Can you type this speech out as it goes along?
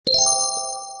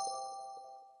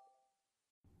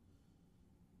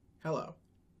Hello,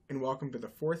 and welcome to the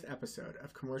fourth episode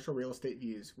of Commercial Real Estate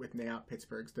Views with NAIOP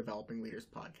Pittsburgh's Developing Leaders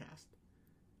podcast.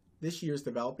 This year's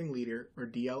Developing Leader, or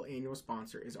DL, annual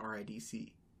sponsor is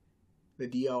RIDC. The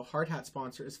DL Hard Hat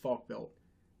sponsor is Falkbuilt,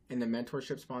 and the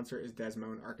mentorship sponsor is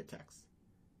Desmond Architects.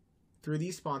 Through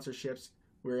these sponsorships,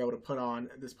 we were able to put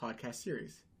on this podcast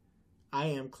series. I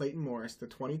am Clayton Morris, the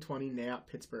 2020 NAIOP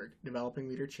Pittsburgh Developing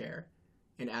Leader Chair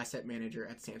and Asset Manager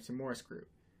at Sampson Morris Group.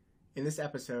 In this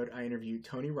episode, I interviewed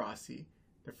Tony Rossi,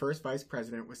 the first Vice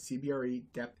President with CBRE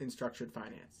Debt and Structured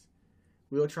Finance.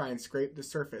 We will try and scrape the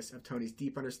surface of Tony's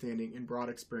deep understanding and broad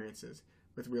experiences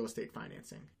with real estate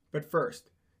financing. But first,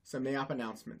 some NAIOP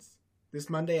announcements. This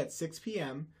Monday at 6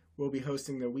 p.m., we'll be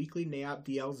hosting the weekly NAIOP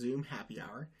DL Zoom Happy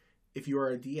Hour. If you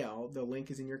are a DL, the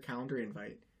link is in your calendar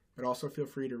invite, but also feel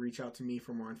free to reach out to me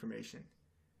for more information.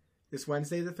 This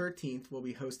Wednesday the 13th, we'll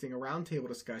be hosting a roundtable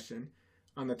discussion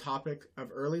on the topic of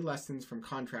early lessons from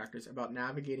contractors about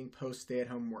navigating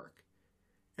post-stay-at-home work.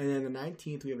 And then the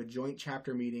 19th, we have a joint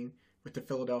chapter meeting with the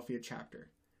Philadelphia chapter.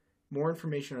 More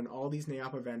information on all these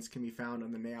NAIOP events can be found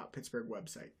on the NAIOP Pittsburgh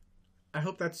website. I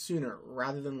hope that sooner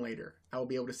rather than later, I will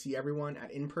be able to see everyone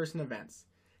at in-person events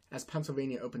as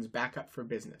Pennsylvania opens back up for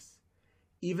business.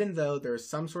 Even though there is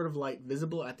some sort of light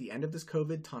visible at the end of this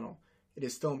COVID tunnel, it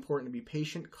is still important to be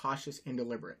patient, cautious, and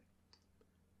deliberate.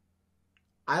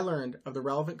 I learned of the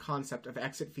relevant concept of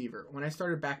exit fever when I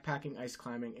started backpacking, ice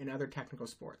climbing, and other technical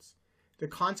sports. The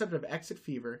concept of exit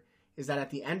fever is that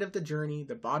at the end of the journey,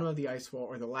 the bottom of the ice wall,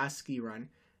 or the last ski run,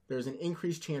 there is an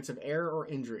increased chance of error or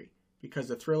injury because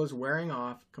the thrill is wearing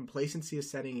off, complacency is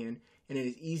setting in, and it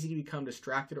is easy to become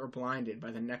distracted or blinded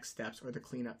by the next steps or the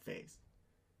cleanup phase.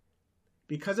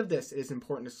 Because of this, it is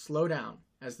important to slow down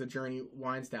as the journey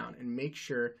winds down and make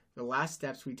sure the last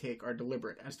steps we take are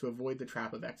deliberate as to avoid the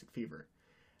trap of exit fever.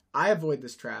 I avoid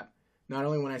this trap not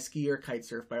only when I ski or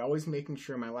kitesurf by always making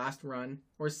sure my last run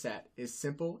or set is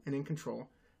simple and in control,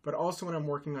 but also when I'm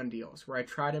working on deals where I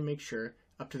try to make sure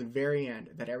up to the very end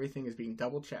that everything is being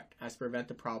double checked as to prevent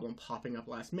the problem popping up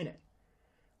last minute.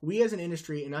 We as an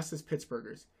industry and us as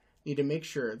Pittsburghers need to make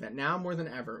sure that now more than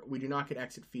ever we do not get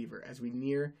exit fever as we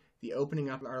near the opening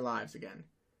up of our lives again.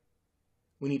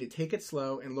 We need to take it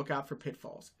slow and look out for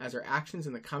pitfalls as our actions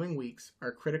in the coming weeks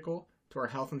are critical to our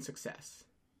health and success.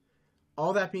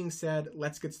 All that being said,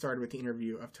 let's get started with the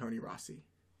interview of Tony Rossi.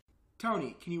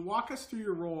 Tony, can you walk us through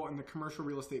your role in the commercial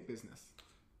real estate business?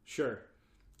 Sure.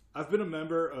 I've been a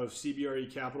member of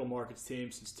CBRE Capital Markets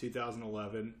team since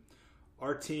 2011.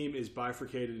 Our team is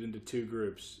bifurcated into two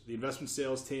groups. The investment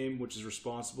sales team, which is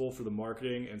responsible for the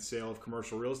marketing and sale of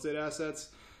commercial real estate assets,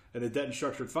 and the debt and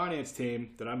structured finance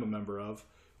team that I'm a member of,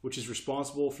 which is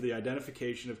responsible for the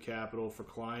identification of capital for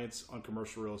clients on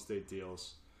commercial real estate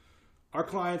deals. Our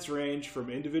clients range from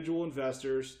individual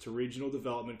investors to regional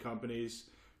development companies,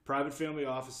 private family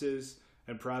offices,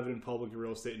 and private and public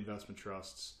real estate investment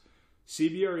trusts.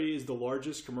 CBRE is the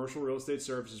largest commercial real estate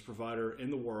services provider in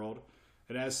the world,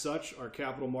 and as such, our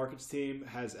capital markets team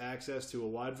has access to a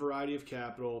wide variety of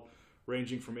capital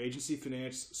ranging from agency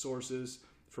finance sources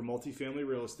for multifamily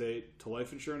real estate to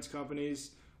life insurance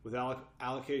companies with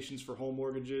allocations for home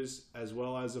mortgages, as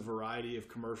well as a variety of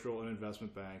commercial and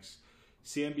investment banks,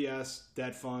 CMBS,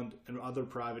 debt fund, and other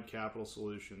private capital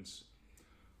solutions.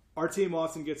 Our team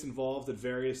often gets involved at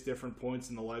various different points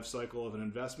in the life cycle of an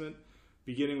investment,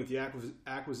 beginning with the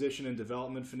acquisition and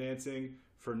development financing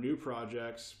for new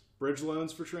projects, bridge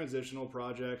loans for transitional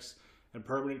projects, and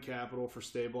permanent capital for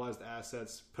stabilized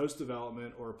assets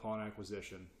post-development or upon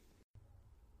acquisition.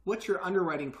 What's your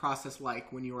underwriting process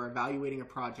like when you are evaluating a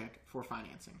project for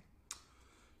financing?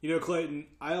 You know, Clayton,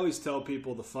 I always tell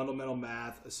people the fundamental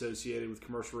math associated with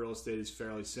commercial real estate is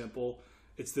fairly simple.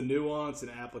 It's the nuance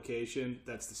and application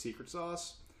that's the secret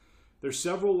sauce. There's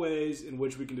several ways in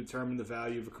which we can determine the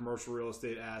value of a commercial real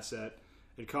estate asset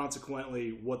and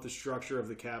consequently what the structure of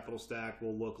the capital stack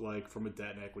will look like from a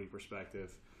debt and equity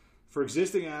perspective. For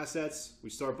existing assets,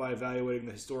 we start by evaluating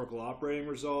the historical operating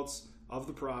results of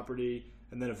the property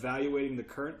and then evaluating the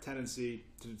current tenancy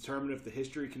to determine if the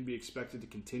history can be expected to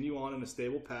continue on in a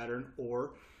stable pattern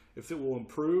or if it will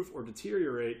improve or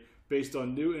deteriorate based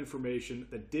on new information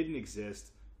that didn't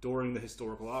exist during the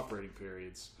historical operating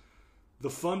periods. The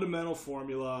fundamental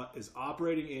formula is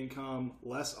operating income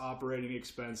less operating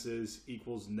expenses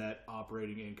equals net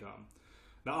operating income.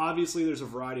 Now, obviously, there's a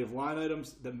variety of line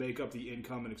items that make up the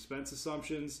income and expense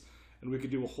assumptions, and we could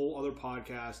do a whole other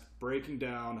podcast breaking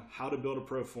down how to build a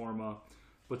pro forma.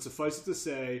 But suffice it to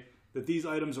say that these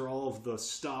items are all of the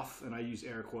stuff, and I use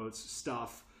air quotes,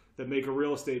 stuff, that make a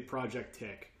real estate project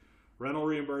tick. Rental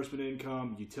reimbursement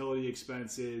income, utility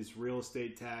expenses, real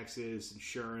estate taxes,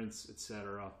 insurance,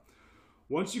 etc.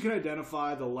 Once you can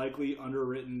identify the likely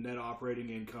underwritten net operating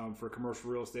income for a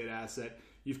commercial real estate asset,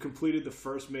 you've completed the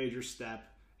first major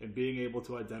step in being able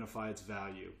to identify its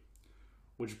value.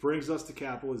 Which brings us to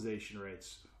capitalization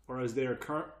rates, or as they are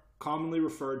commonly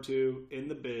referred to in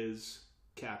the biz,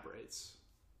 cap rates.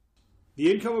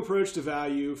 The income approach to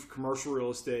value for commercial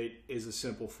real estate is a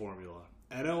simple formula.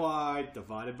 NOI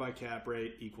divided by cap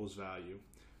rate equals value.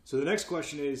 So the next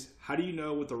question is, how do you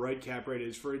know what the right cap rate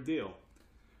is for a deal?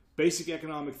 Basic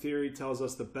economic theory tells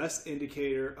us the best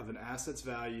indicator of an asset's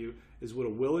value is what a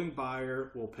willing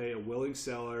buyer will pay a willing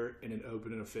seller in an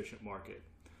open and efficient market.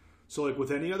 So like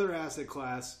with any other asset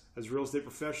class, as real estate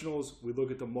professionals, we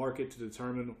look at the market to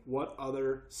determine what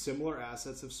other similar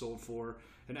assets have sold for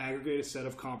and aggregate a set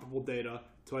of comparable data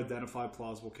to identify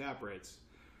plausible cap rates.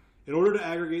 In order to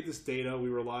aggregate this data, we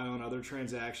rely on other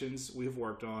transactions we have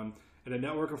worked on and a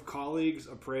network of colleagues,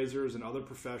 appraisers, and other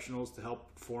professionals to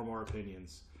help form our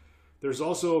opinions. There's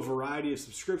also a variety of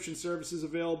subscription services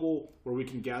available where we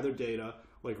can gather data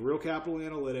like Real Capital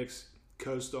Analytics,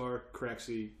 CoStar,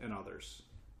 Crexi, and others.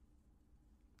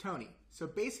 Tony, so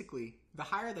basically, the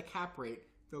higher the cap rate,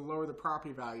 the lower the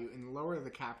property value, and the lower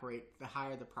the cap rate, the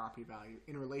higher the property value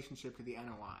in relationship to the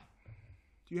NOI.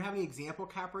 Do you have any example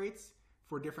cap rates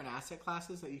for different asset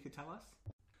classes that you could tell us?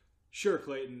 Sure,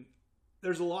 Clayton.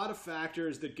 There's a lot of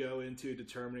factors that go into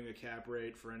determining a cap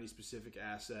rate for any specific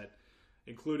asset,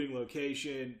 including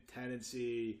location,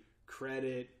 tenancy,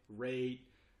 credit, rate,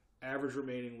 average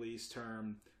remaining lease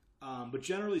term. But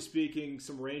generally speaking,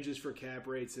 some ranges for cap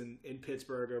rates in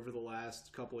Pittsburgh over the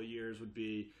last couple of years would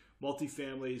be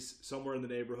multifamilies somewhere in the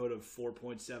neighborhood of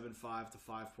 4.75 to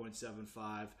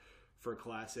 5.75 for a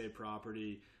Class A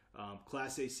property.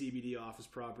 Class A CBD office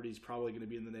property is probably going to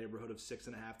be in the neighborhood of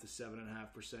 6.5 to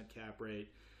 7.5% cap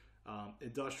rate.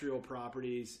 Industrial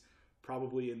properties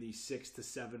probably in the 6 to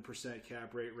 7%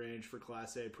 cap rate range for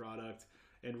Class A product.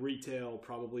 And retail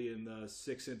probably in the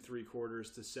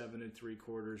 6.75 to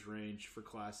 7.75 range for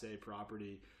Class A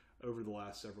property over the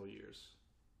last several years.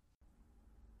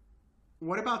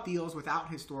 What about deals without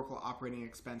historical operating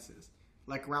expenses,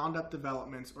 like ground-up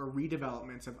developments or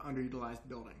redevelopments of underutilized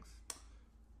buildings?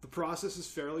 The process is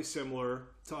fairly similar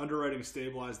to underwriting a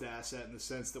stabilized asset in the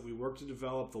sense that we work to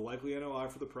develop the likely NOI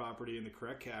for the property and the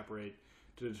correct cap rate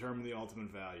to determine the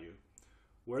ultimate value.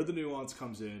 Where the nuance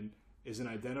comes in is in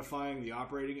identifying the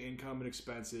operating income and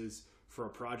expenses for a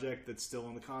project that's still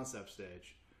in the concept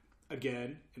stage.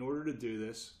 Again, in order to do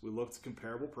this, we look to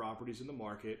comparable properties in the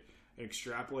market and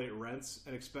extrapolate rents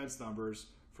and expense numbers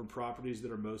from properties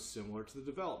that are most similar to the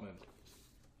development.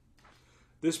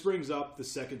 This brings up the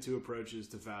second two approaches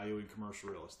to valuing commercial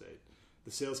real estate,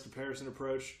 the sales comparison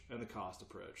approach and the cost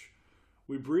approach.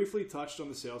 We briefly touched on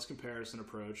the sales comparison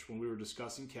approach when we were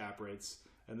discussing cap rates,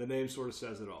 and the name sort of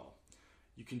says it all.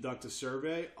 You conduct a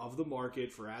survey of the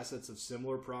market for assets of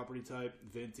similar property type,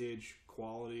 vintage,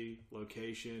 quality,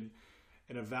 location,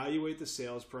 and evaluate the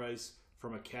sales price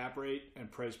from a cap rate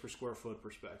and price per square foot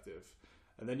perspective.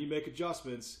 And then you make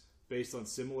adjustments based on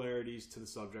similarities to the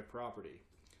subject property.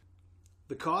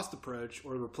 The cost approach,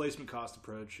 or the replacement cost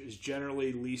approach, is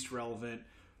generally least relevant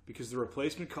because the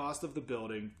replacement cost of the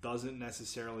building doesn't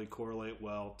necessarily correlate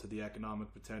well to the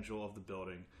economic potential of the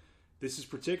building. This is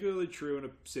particularly true in a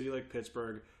city like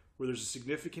Pittsburgh, where there's a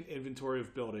significant inventory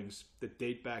of buildings that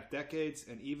date back decades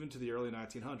and even to the early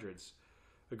 1900s.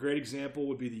 A great example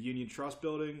would be the Union Trust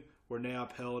building, where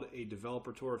NAIOP held a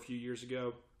developer tour a few years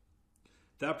ago.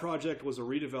 That project was a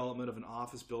redevelopment of an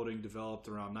office building developed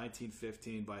around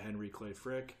 1915 by Henry Clay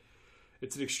Frick.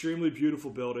 It's an extremely beautiful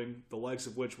building, the likes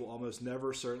of which will almost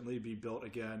never certainly be built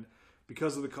again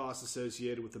because of the costs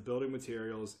associated with the building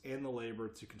materials and the labor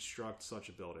to construct such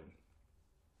a building.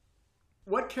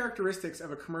 What characteristics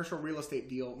of a commercial real estate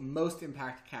deal most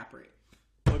impact cap rate?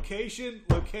 Location,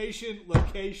 location,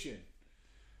 location.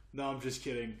 No, I'm just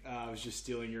kidding. I was just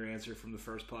stealing your answer from the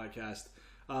first podcast.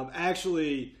 I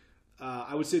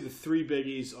would say the three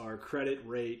biggies are credit,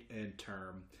 rate, and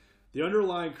term. The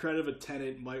underlying credit of a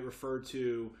tenant might refer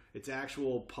to its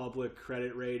actual public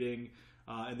credit rating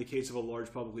in the case of a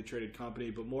large publicly traded company,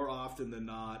 but more often than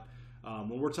not,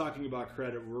 when we're talking about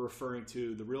credit, we're referring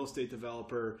to the real estate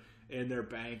developer and their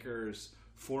bankers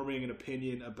forming an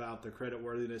opinion about the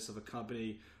creditworthiness of a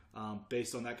company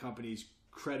based on that company's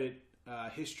credit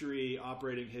history,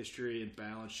 operating history, and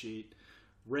balance sheet.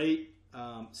 Rate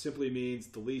simply means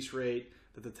the lease rate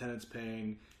that the tenant's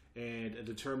paying and a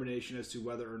determination as to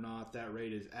whether or not that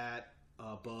rate is at,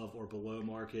 above, or below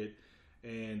market,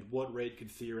 and what rate could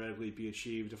theoretically be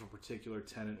achieved if a particular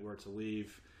tenant were to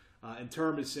leave. And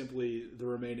term is simply the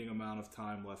remaining amount of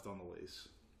time left on the lease.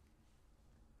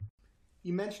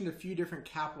 You mentioned a few different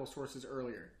capital sources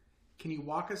earlier. Can you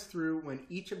walk us through when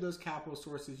each of those capital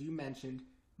sources you mentioned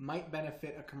might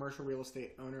benefit a commercial real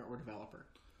estate owner or developer?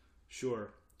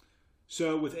 Sure.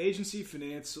 So with agency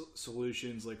finance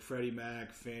solutions like Freddie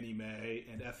Mac, Fannie Mae,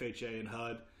 and FHA and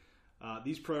HUD,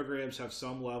 these programs have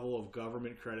some level of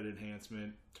government credit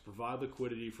enhancement to provide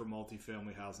liquidity for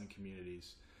multifamily housing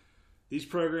communities. These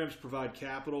programs provide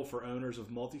capital for owners of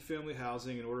multifamily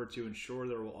housing in order to ensure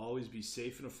there will always be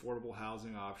safe and affordable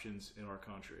housing options in our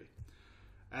country.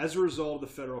 As a result of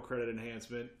the federal credit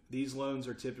enhancement, these loans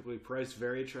are typically priced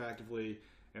very attractively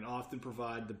and often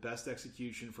provide the best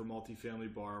execution for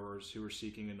multifamily borrowers who are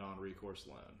seeking a non-recourse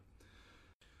loan.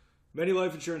 Many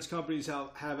life insurance companies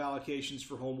have allocations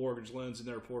for home mortgage loans in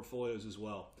their portfolios as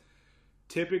well.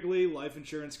 Typically, life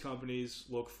insurance companies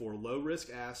look for low-risk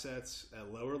assets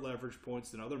at lower leverage points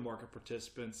than other market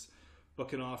participants, but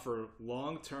can offer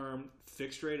long-term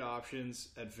fixed-rate options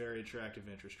at very attractive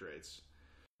interest rates.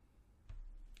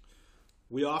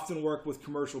 We often work with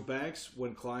commercial banks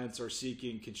when clients are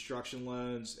seeking construction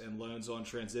loans and loans on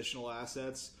transitional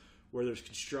assets where there's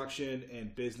construction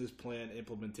and business plan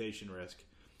implementation risk.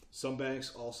 Some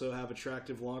banks also have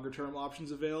attractive longer-term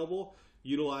options available,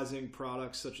 utilizing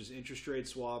products such as interest rate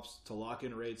swaps to lock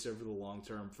in rates over the long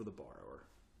term for the borrower.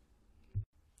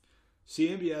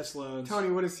 CMBS loans. Tony,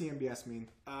 what does CMBS mean?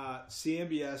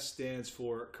 CMBS stands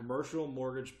for Commercial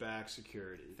Mortgage-Backed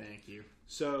Security. Thank you.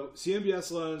 So CMBS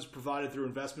loans provided through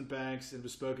investment banks and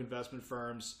bespoke investment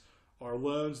firms are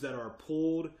loans that are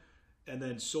pooled and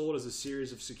then sold as a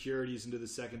series of securities into the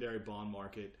secondary bond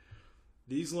market.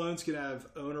 These loans can have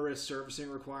onerous servicing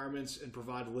requirements and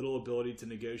provide little ability to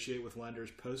negotiate with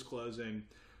lenders post-closing,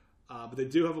 but they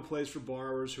do have a place for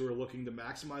borrowers who are looking to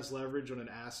maximize leverage on an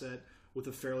asset with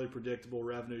a fairly predictable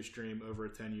revenue stream over a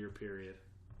 10-year period.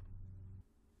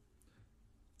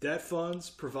 Debt funds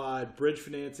provide bridge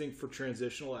financing for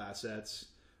transitional assets.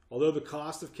 Although the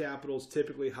cost of capital is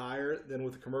typically higher than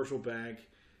with a commercial bank,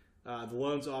 the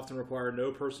loans often require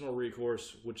no personal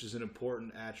recourse, which is an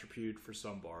important attribute for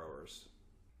some borrowers.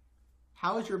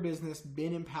 How has your business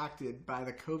been impacted by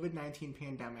the COVID-19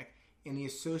 pandemic and the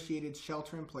associated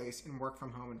shelter-in-place and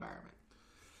work-from-home environment?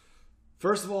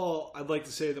 First of all, I'd like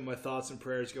to say that my thoughts and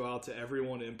prayers go out to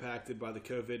everyone impacted by the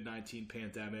COVID-19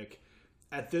 pandemic.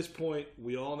 At this point,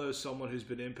 we all know someone who's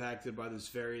been impacted by this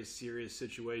very serious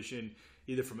situation,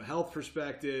 either from a health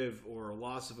perspective or a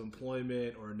loss of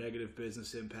employment or a negative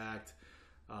business impact.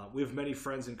 We have many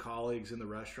friends and colleagues in the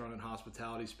restaurant and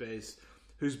hospitality space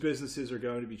whose businesses are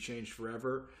going to be changed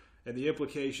forever, and the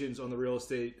implications on the real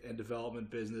estate and development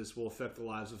business will affect the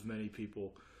lives of many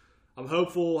people. I'm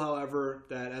hopeful, however,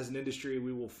 that as an industry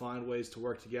we will find ways to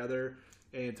work together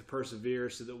and to persevere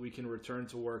so that we can return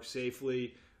to work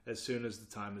safely as soon as the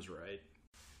time is right.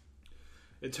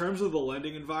 In terms of the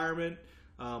lending environment,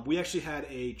 we actually had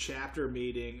a chapter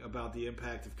meeting about the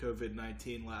impact of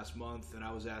COVID-19 last month, and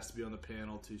I was asked to be on the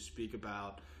panel to speak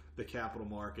about the capital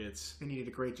markets. And you did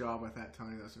a great job with that,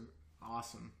 Tony. That's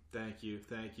awesome. Thank you.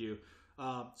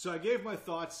 So I gave my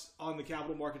thoughts on the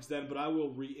capital markets then, but I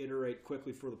will reiterate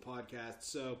quickly for the podcast.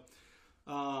 So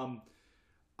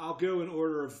I'll go in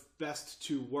order of best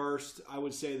to worst. I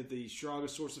would say that the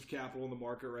strongest source of capital in the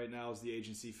market right now is the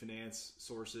agency finance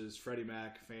sources, Freddie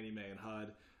Mac, Fannie Mae, and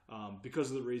HUD, because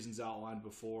of the reasons outlined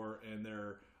before and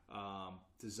their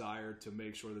desire to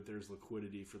make sure that there's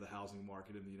liquidity for the housing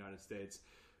market in the United States.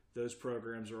 Those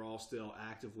programs are all still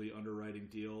actively underwriting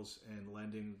deals and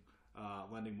lending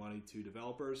money to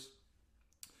developers.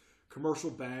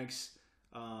 Commercial banks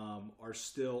are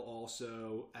still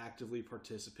also actively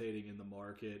participating in the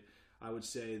market. I would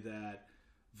say that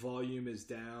volume is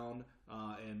down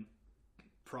and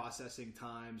processing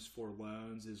times for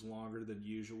loans is longer than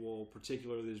usual.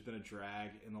 Particularly, there's been a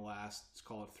drag in the last, let's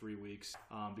call it 3 weeks,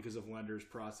 because of lenders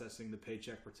processing the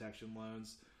Paycheck Protection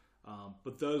loans.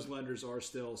 But those lenders are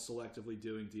still selectively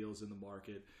doing deals in the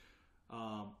market.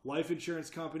 Life insurance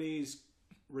companies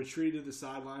retreated to the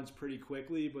sidelines pretty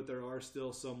quickly, but there are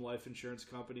still some life insurance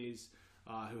companies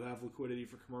who have liquidity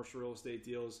for commercial real estate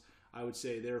deals. I would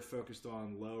say they're focused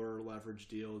on lower leverage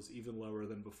deals, even lower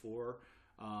than before,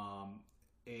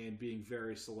 and being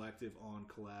very selective on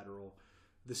collateral.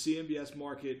 The CMBS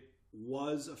market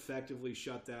was effectively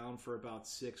shut down for about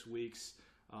 6 weeks.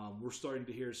 We're starting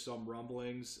to hear some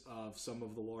rumblings of some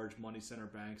of the large money center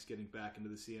banks getting back into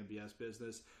the CMBS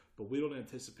business, but we don't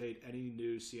anticipate any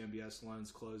new CMBS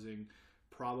loans closing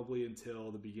probably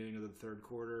until the beginning of the third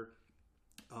quarter.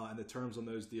 And the terms on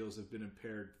those deals have been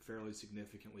impaired fairly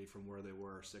significantly from where they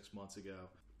were 6 months ago.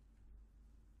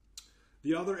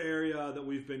 The other area that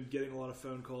we've been getting a lot of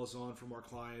phone calls on from our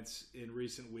clients in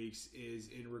recent weeks is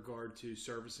in regard to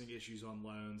servicing issues on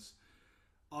loans.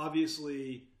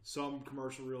 Obviously, some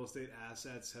commercial real estate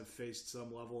assets have faced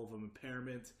some level of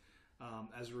impairment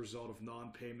as a result of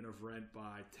non-payment of rent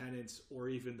by tenants, or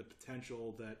even the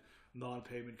potential that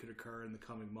non-payment could occur in the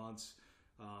coming months.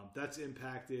 That's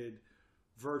impacted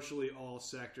virtually all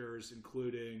sectors,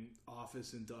 including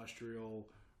office, industrial,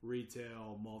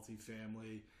 retail,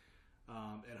 multifamily,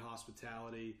 and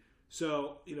hospitality.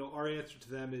 So, our answer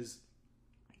to them is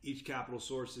each capital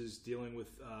source is dealing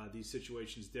with these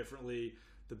situations differently.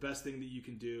 The best thing that you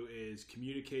can do is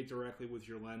communicate directly with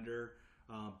your lender,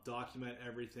 document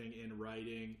everything in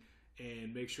writing,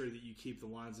 and make sure that you keep the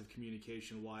lines of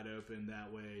communication wide open.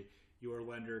 That way, your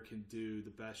lender can do the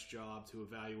best job to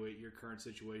evaluate your current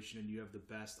situation, and you have the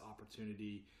best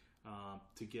opportunity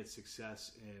to get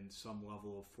success in some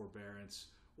level of forbearance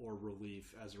or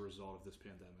relief as a result of this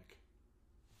pandemic.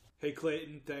 Hey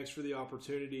Clayton, thanks for the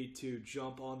opportunity to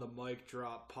jump on the Mic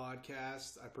Drop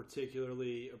podcast. I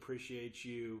particularly appreciate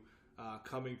you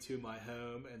coming to my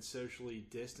home and socially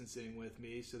distancing with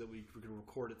me so that we can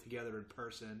record it together in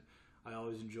person. I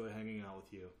always enjoy hanging out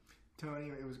with you. Tony,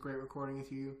 it was great recording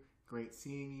with you. Great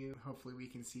seeing you. Hopefully we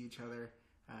can see each other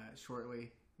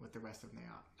shortly with the rest of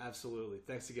NAIOP. Absolutely.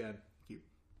 Thanks again. Thank you.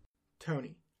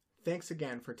 Tony, thanks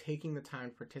again for taking the time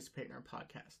to participate in our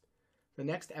podcast. The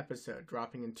next episode,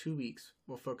 dropping in 2 weeks,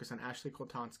 will focus on Ashley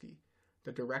Koltonsky,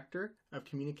 the Director of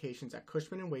Communications at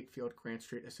Cushman & Wakefield Grant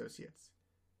Street Associates.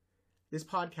 This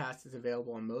podcast is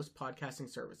available on most podcasting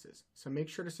services, so make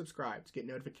sure to subscribe to get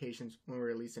notifications when we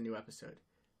release a new episode.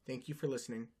 Thank you for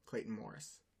listening, Clayton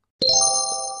Morris.